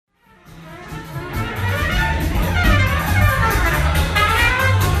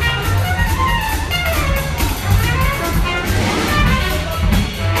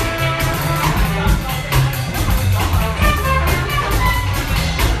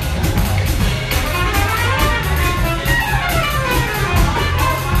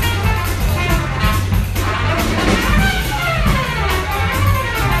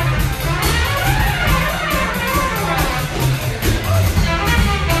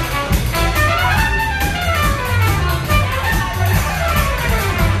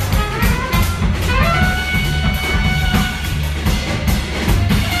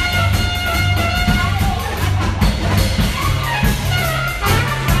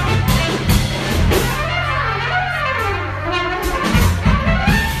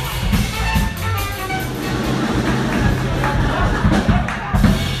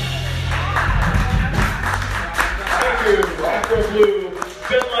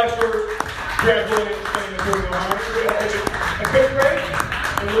for Mehari. We're going to take a quick break,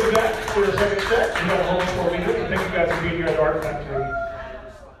 and we'll be back for the second set. We have a whole 4 weeks. Thank you guys for being here at the Art Factory.